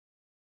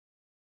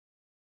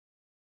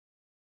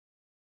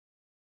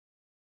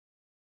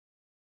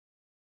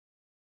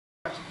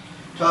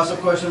Toss-up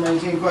question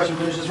number 19. Question.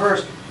 Finish this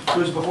verse.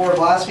 Who is before a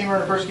blasphemer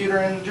and a persecutor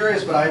and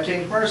injurious, but I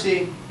obtained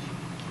mercy.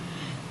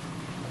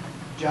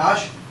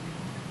 Josh?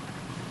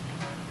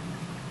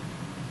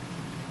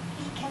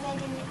 Because I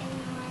didn't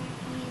ignore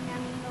me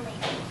and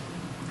believe.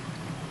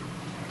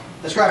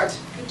 That's correct.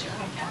 Good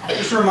job.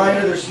 Just a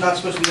reminder, there's not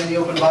supposed to be any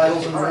open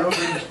Bibles in the room.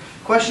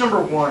 Question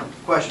number 1.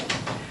 Question.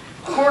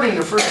 According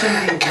to 1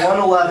 Timothy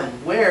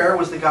 1:11, where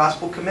was the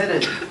gospel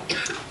committed?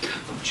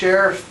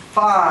 Chair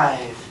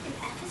 5.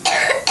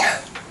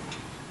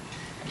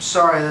 I'm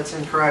sorry, that's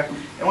incorrect.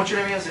 And what's your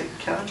name again? Is it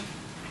Kevin?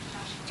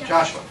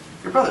 Joshua.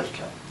 Your brother's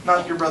Kevin.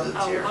 Not your brother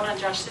that's here. Hold on,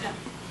 Josh, sit down.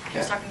 Okay.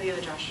 He's talking to the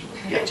other Josh.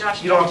 Yeah, Okay,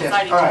 Josh, you don't have to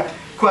beside answer. All each right.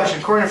 other. Question.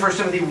 According to 1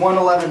 Timothy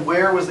 1:11,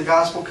 where was the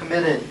gospel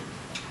committed?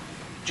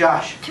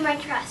 Josh. To my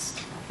trust.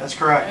 That's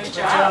correct. Good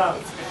job.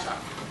 Good job.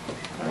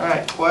 All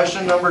right.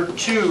 Question number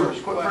 2.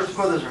 First,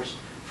 quote this verse.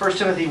 1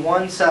 Timothy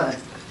 1:7.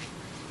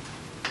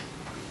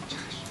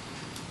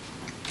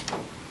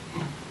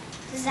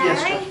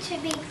 Desiring to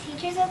be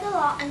teachers of the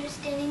law,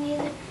 understanding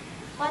neither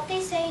what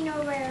they say nor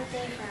where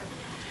they from.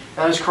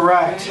 That is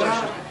correct.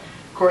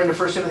 According to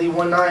 1 Timothy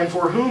 1:9,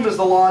 for whom is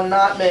the law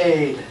not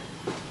made?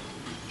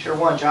 Chair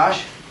 1,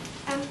 Josh.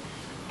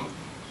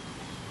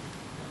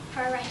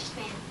 For a righteous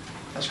man.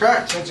 That's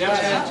correct. Good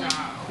job.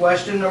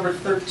 Question number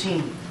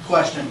 13.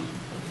 Question.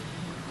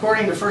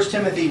 According to 1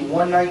 Timothy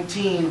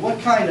 1:19, what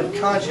kind of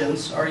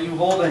conscience are you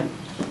holding?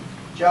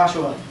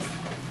 Joshua.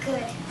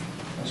 Good.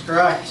 That's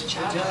correct. Good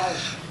job.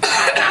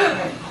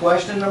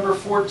 Question number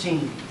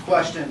 14.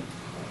 Question.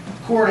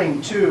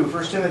 According to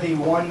 1 Timothy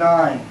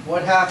 1:9,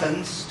 what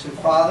happens to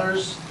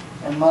fathers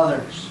and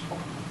mothers?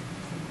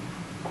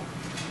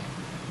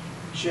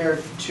 Chair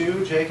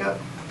 2, Jacob.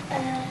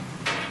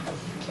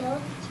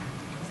 Killed.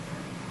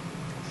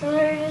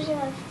 Murders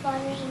of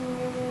fathers and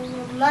murders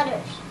of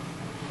mothers.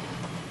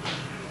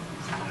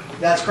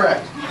 That's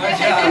correct. Good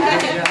job.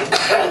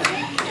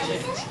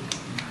 Good job.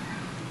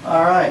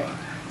 All right.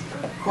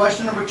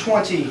 Question number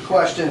 20.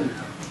 Question.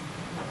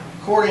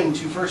 According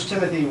to 1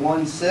 Timothy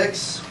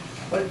 1:6,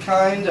 what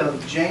kind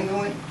of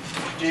jangling?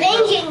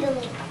 Bang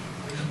jingling.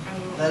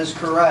 That is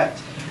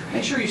correct.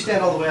 Make sure you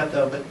stand all the way up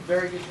though, but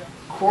very good job.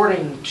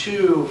 According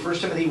to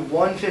 1 Timothy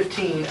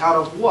 1:15, out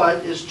of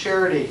what is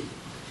charity?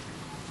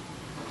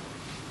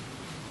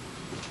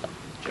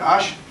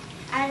 Josh?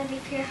 Out of a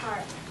pure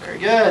heart. Very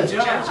good.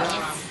 Good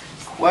job.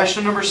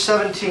 Question number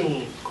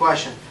 17.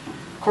 Question.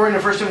 According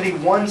to 1 Timothy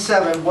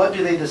 1:7, what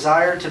do they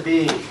desire to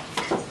be?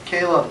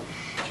 Caleb.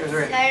 Chair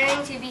 3.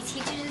 Desiring to be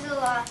teachers of the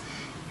law,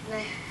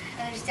 and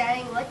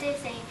understanding what they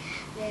say,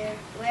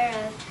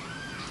 whereof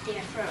they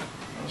are from.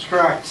 That's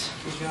correct.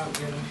 Good job,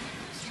 Kevin.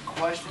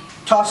 Question.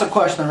 Toss-up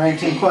question, number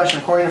 18. Question.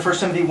 According to 1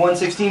 Timothy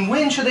 1:16,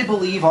 when should they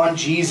believe on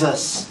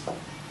Jesus?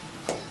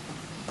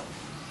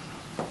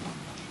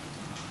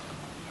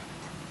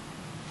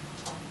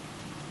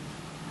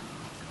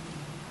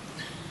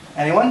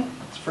 Anyone?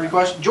 It's a free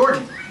question.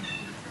 Jordan.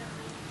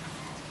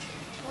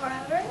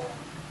 Forever.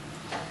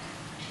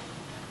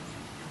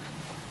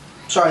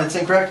 Sorry, that's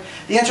incorrect.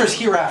 The answer is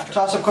hereafter.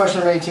 Toss-up question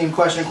number 18.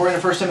 Question. According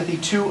to 1 Timothy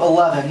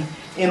 2:11,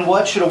 in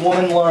what should a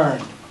woman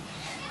learn?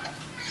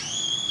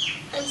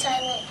 In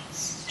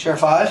silence. Chair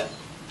 5.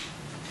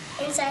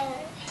 In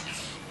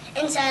silence.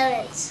 In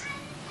silence.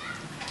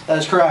 That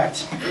is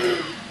correct.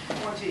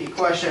 20.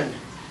 Question.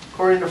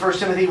 According to 1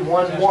 Timothy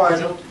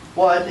 1:1,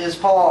 what is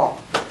Paul?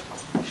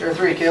 Chair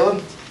 3.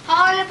 Caleb.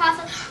 Paul, an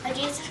apostle of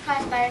Jesus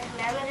Christ by the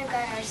commandment of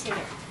God our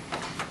Savior.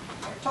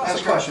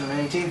 Toss-up question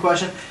number 18.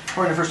 Question.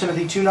 According to 1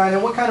 Timothy 2:9,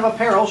 in what kind of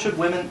apparel should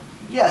women...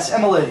 Yes,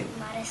 Emily.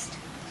 Modest.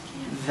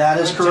 That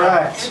is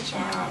correct. Good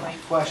job.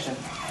 Question.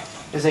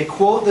 Is a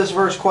quote this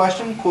verse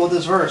question? Quote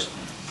this verse.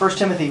 1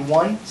 Timothy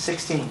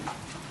 1:16.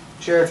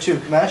 Chair 2.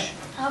 Kamesh.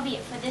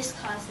 Howbeit for this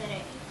cause that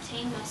I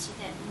obtain mercy,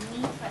 that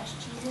me Christ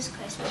Jesus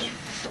Christ may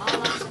have all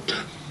our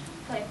suffering,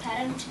 for a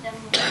pattern to them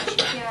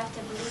which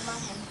hereafter believe on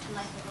him to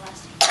life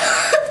everlasting.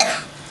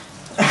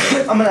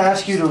 I'm going to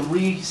ask you to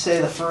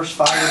re-say the first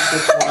 5 or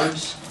 6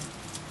 words.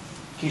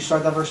 Can you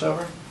start that verse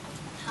over?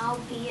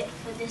 Howbeit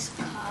for this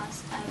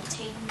cause I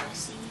obtain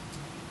mercy,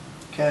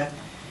 Okay.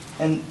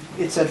 And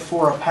it said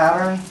for a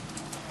pattern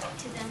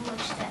to them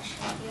which that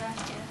shall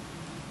hereafter,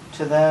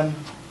 to them.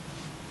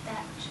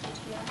 that should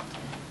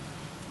hereafter.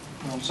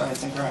 No, I'm sorry,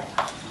 that's incorrect.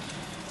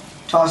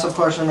 Toss-up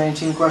question number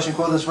 18. Question.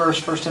 Quote this verse.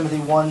 1 Timothy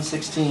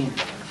 1:16.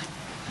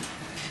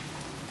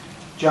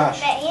 Josh.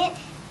 That yet,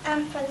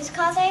 for this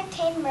cause I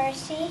obtain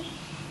mercy,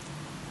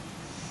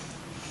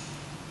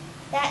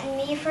 that in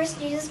me first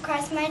Jesus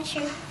Christ might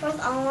show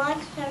forth all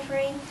long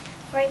suffering,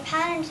 for a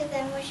pattern to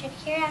them which should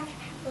hereafter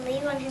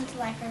believe on him to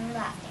life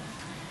everlasting.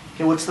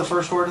 Okay, what's the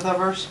first word of that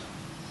verse?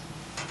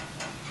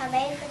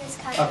 Howbeit for this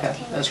cause I Okay,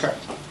 obtain that's mercy.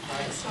 correct.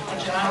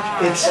 Good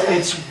job.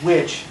 It's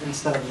which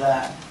instead of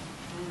that.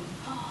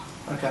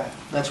 Okay,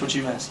 that's what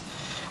you missed.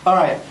 All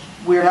right,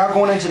 we are now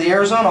going into the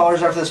air zone. All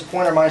others after this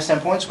point are minus 10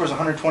 points. Scores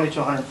 120 to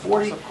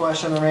 140.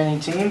 Question, the remaining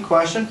team.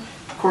 Question.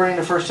 According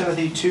to 1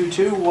 Timothy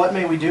 2:2, what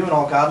may we do in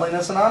all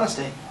godliness and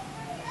honesty?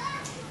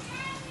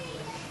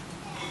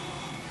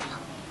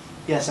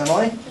 Yes,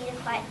 Emily? Be to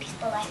quiet,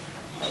 peaceful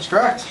life. That's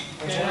correct.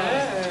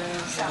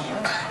 So,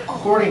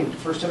 According to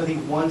 1 Timothy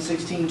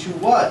 1:16, to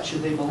what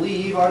should they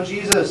believe on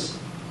Jesus?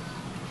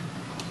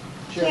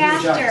 Share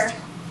with Josh. hereafter.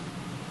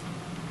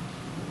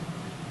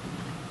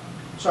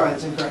 Sorry,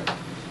 that's incorrect.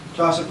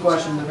 Toss a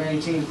question, the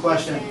remaining team.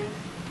 Question.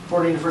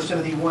 According to 1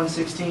 Timothy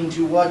 1:16,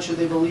 to what should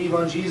they believe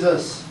on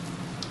Jesus?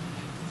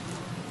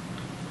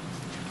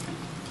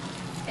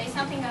 Say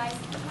something, guys.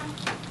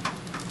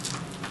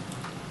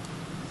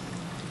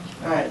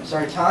 All right,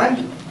 sorry,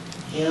 time?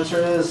 The answer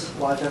is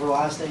life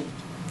everlasting.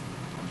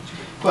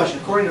 Question.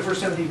 According to 1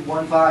 Timothy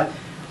 1:5,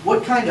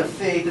 what kind of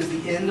faith is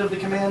the end of the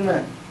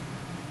commandment?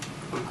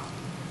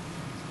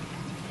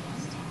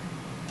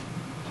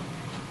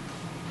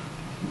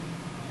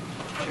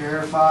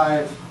 Chair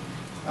 5,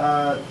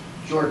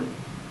 Jordan.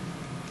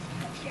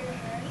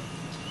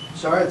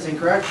 Sorry, that's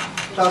incorrect.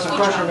 Toss a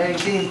question, remaining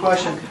team.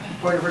 Question.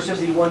 According to 1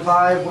 Timothy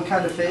 1:5, what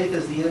kind of faith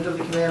is the end of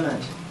the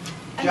commandment?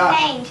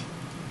 Josh. Unfeigned.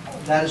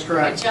 That is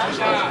correct. Good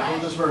job.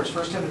 Hold this verse.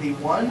 1 Timothy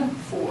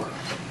 1:4.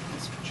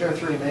 Chair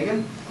 3,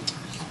 Megan.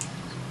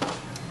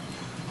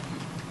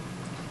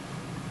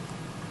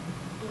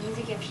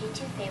 Neither give heed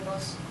to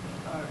fables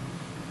or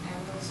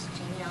endless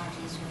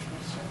genealogies which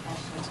raise your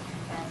questions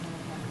rather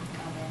than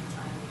other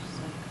times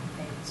of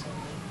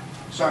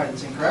faith. Sorry,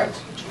 that's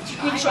incorrect.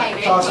 Good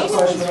try, Toss up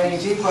question, remaining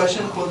team.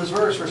 Question. Quote this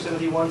verse. 1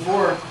 Timothy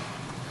 1:4.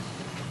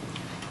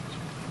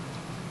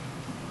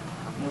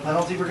 No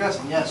penalty for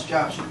guessing. Yes,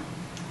 Josh.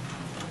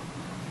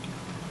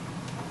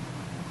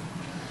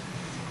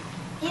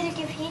 Neither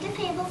give heed to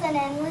fables and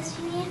endless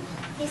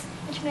genealogies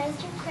which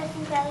minister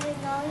questions rather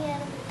than all the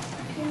other.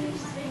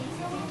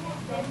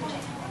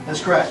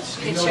 That's correct.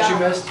 You Good know what you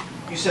job. missed?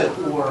 You said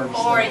or.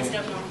 Or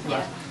instead instead of- of,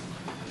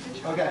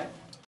 yeah. Okay.